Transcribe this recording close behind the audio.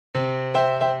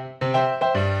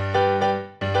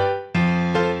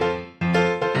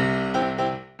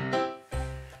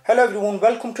Hello everyone,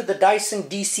 welcome to the Dyson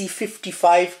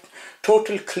DC55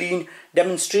 total clean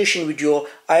demonstration video.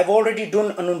 I have already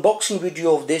done an unboxing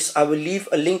video of this. I will leave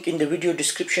a link in the video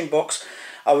description box.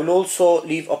 I will also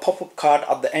leave a pop-up card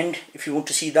at the end if you want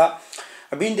to see that.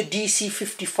 I mean the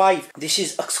DC55, this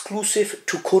is exclusive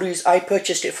to Currys. I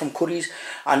purchased it from Currys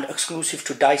and exclusive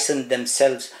to Dyson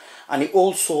themselves. And it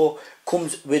also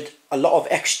comes with a lot of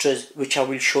extras which I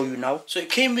will show you now. So it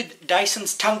came with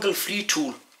Dyson's Tangle free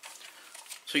tool.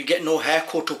 So you get no hair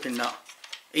caught up in that.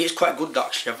 It is quite good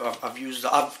actually. I've used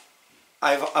that.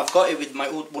 I've got it with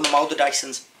one of my other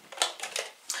Dysons.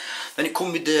 Then it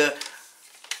comes with the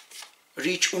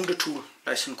reach under tool,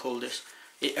 Dyson called this.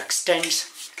 It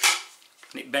extends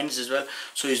and it bends as well.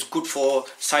 So it's good for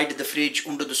side of the fridge,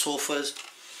 under the sofas.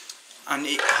 And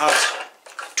it has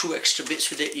two extra bits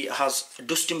with it. It has a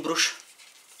dusting brush.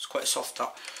 It's quite soft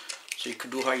that. So you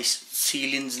can do high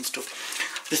ceilings and stuff.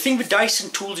 The thing with Dyson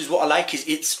tools is what I like is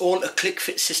it's all a click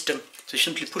fit system. So you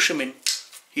simply push them in,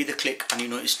 hear the click and you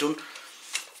know it's done.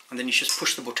 And then you just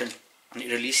push the button and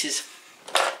it releases.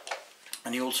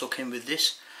 And it also came with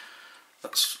this.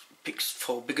 That's picks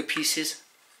for bigger pieces.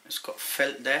 It's got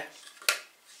felt there.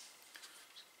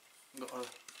 Got a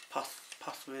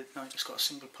pathway, no it's got a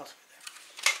single pathway there.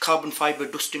 Carbon fibre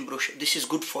dusting brush. This is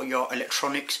good for your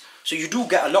electronics. So you do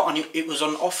get a lot, and it was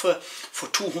on offer for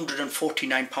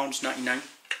 £249.99.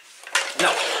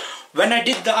 Now, when I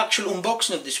did the actual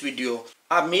unboxing of this video,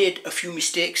 I made a few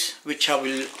mistakes which I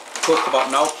will talk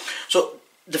about now. So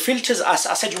the filters, as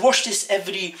I said, you wash this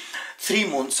every 3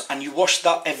 months, and you wash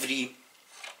that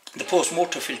the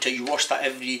post-mortem filter, you wash that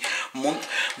every month.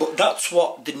 But that's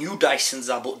what the new Dysons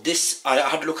are. But this, I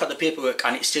had to look at the paperwork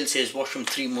and it still says wash them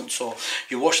 3 months. So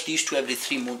you wash these two every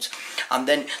 3 months. And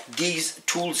then these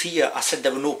tools here, I said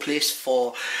there were no place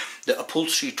for the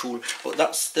upholstery tool. But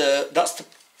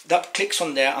that clicks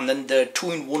on there, and then the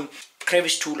 2-in-1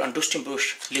 crevice tool and dusting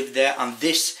brush live there. And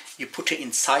this, you put it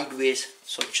in sideways.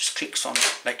 So it just clicks on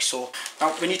like so.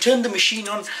 Now when you turn the machine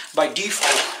on, by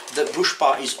default the brush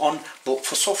bar is on, but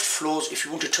for soft floors, if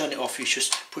you want to turn it off, you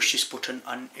just push this button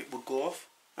and it would go off.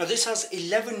 Now this has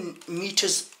 11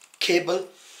 meters cable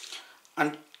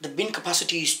and the bin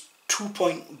capacity is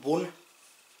 2.1,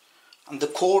 and the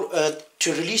cord,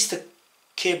 to release the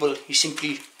cable you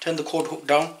simply turn the cord hook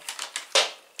down,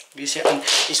 you see, and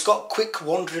it's got quick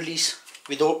wand release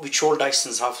which all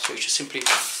Dysons have. So you just simply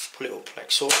pull it up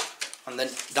like so, and then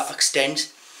that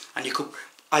extends, and you could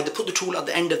either put the tool at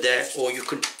the end of there, or you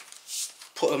could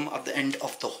put them at the end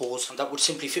of the hose, and that would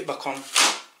simply fit back on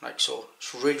like so.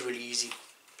 It's really easy,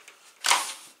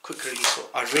 quick release. So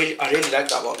I really like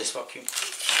that about this vacuum.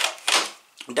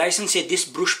 Dyson said this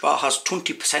brush bar has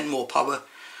 20% more power.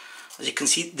 As you can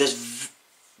see, there's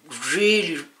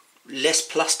really less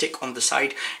plastic on the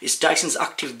side. It's Dyson's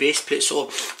active base plate, so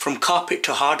from carpet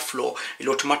to hard floor it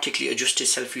automatically adjusts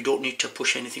itself. You don't need to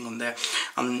push anything on there.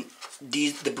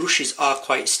 The brushes are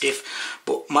quite stiff,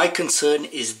 but my concern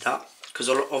is that, because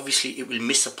obviously it will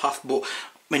miss a path, but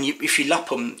if you lap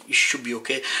them you should be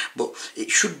okay. But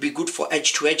it should be good for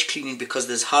edge to edge cleaning because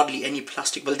there's hardly any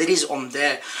plastic. Well, there is on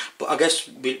there, but I guess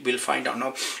we'll find out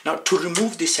now. Now to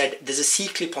remove this head, there's a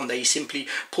C-clip on there. You simply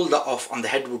pull that off and the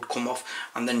head would come off,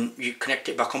 and then you connect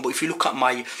it back on. But if you look at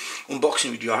my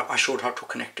unboxing video, I showed how to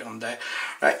connect it on there.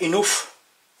 Right, enough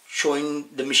showing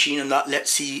the machine and that.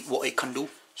 Let's see what it can do.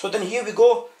 So then here we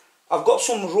go. I've got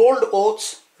some rolled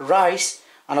oats, rice,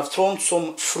 and I've thrown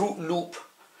some Fruit Loop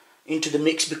into the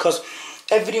mix because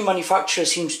every manufacturer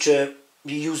seems to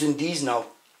be using these now.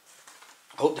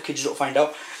 I hope the kids don't find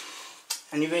out.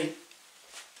 Anyway,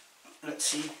 let's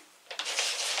see.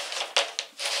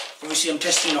 Obviously I'm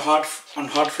testing on hard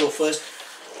floor first.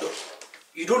 Look,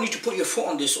 you don't need to put your foot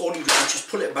on this. All you do is just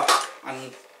pull it back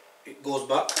and it goes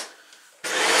back.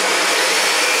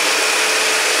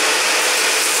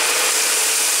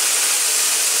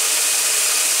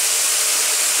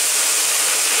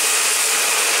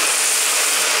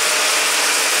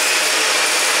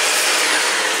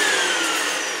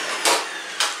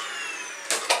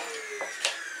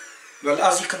 Well,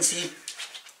 as you can see,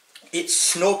 it's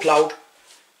snow ploughed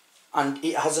and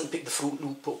it hasn't picked the Fruit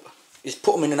Loop up. It's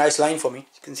put them in a nice line for me.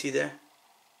 You can see there,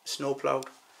 snow ploughed,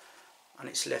 and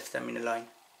it's left them in a line.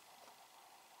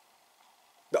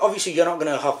 But obviously you're not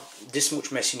going to have this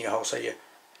much mess in your house, are you?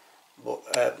 But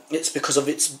it's because of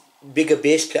its bigger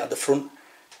base plate at the front,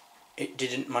 it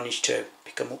didn't manage to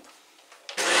pick them up.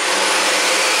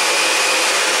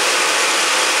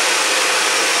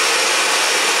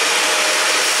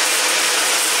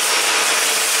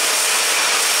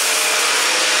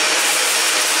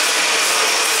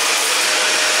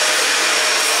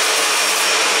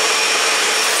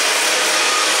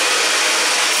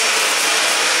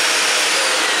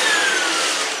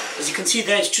 see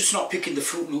there it's just not picking the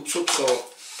Fruit Loops up, so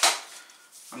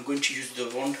I'm going to use the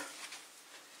wand.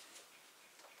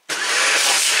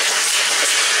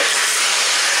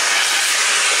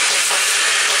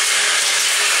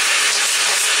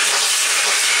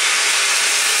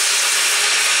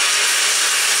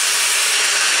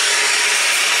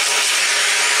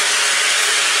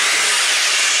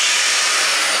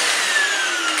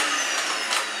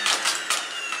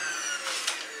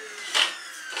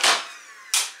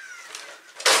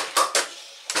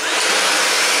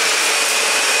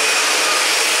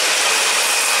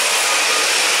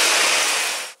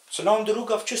 So now in the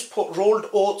rug I've just put rolled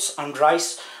oats and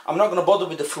rice. I'm not going to bother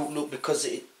with the Fruit Loop because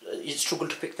it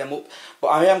struggled to pick them up. But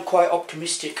I am quite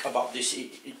optimistic about this.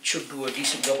 It should do a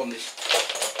decent job on this.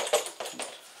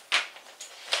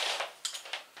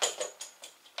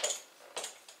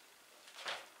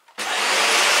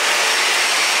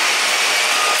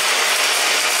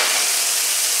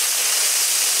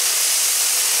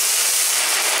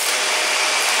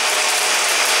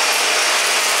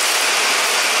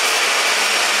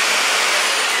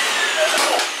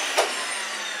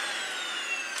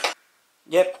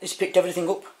 Yep, it's picked everything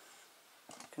up.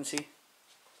 You can see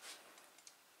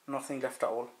nothing left at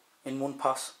all in one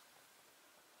pass.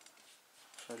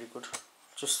 It's very good.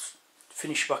 Just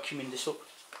finish vacuuming this up.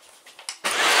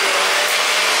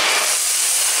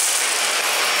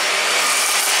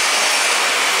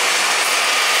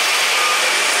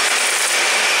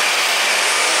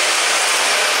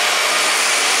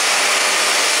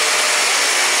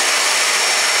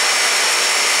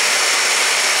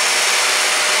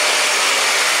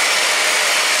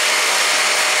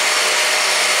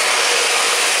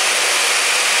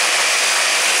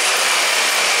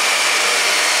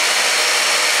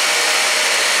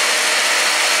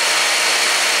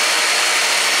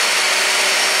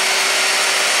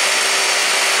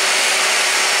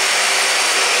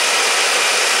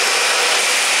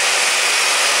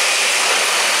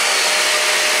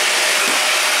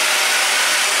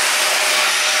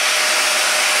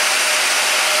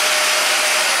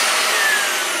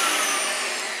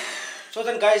 So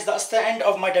then guys, that's the end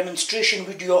of my demonstration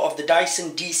video of the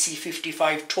Dyson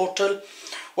DC55 Total.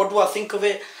 What do I think of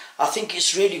it? I think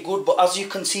it's really good, but as you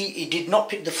can see, it did not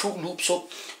pick the Fruit Loops up,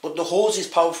 but the hose is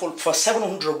powerful. For a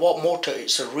 700 watt motor,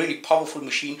 it's a really powerful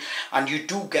machine, and you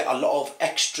do get a lot of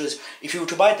extras. If you were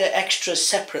to buy the extras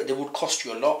separate, they would cost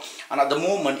you a lot, and at the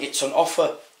moment it's on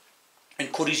offer in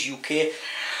Currys UK.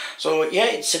 So yeah,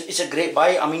 it's a great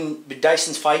buy. I mean, with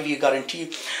Dyson's 5-year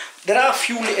guarantee, there are a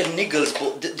few little niggles,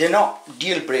 but they're not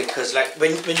deal breakers. Like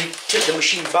when you tilt the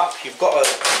machine back, you've got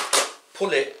to pull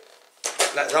it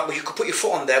like that, but you could put your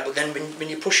foot on there, but then when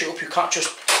you push it up, you can't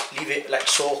just leave it like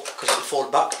so because it'll fall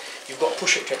back. You've got to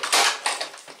push it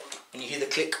and you hear the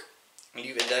click and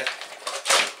leave it there.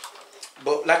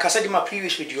 But like I said in my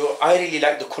previous video, I really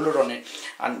like the colour on it,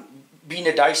 and being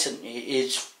a Dyson, it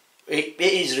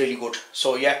is really good.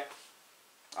 So yeah,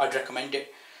 I'd recommend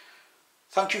it.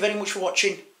 Thank you very much for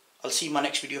watching. I'll see you in my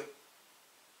next video.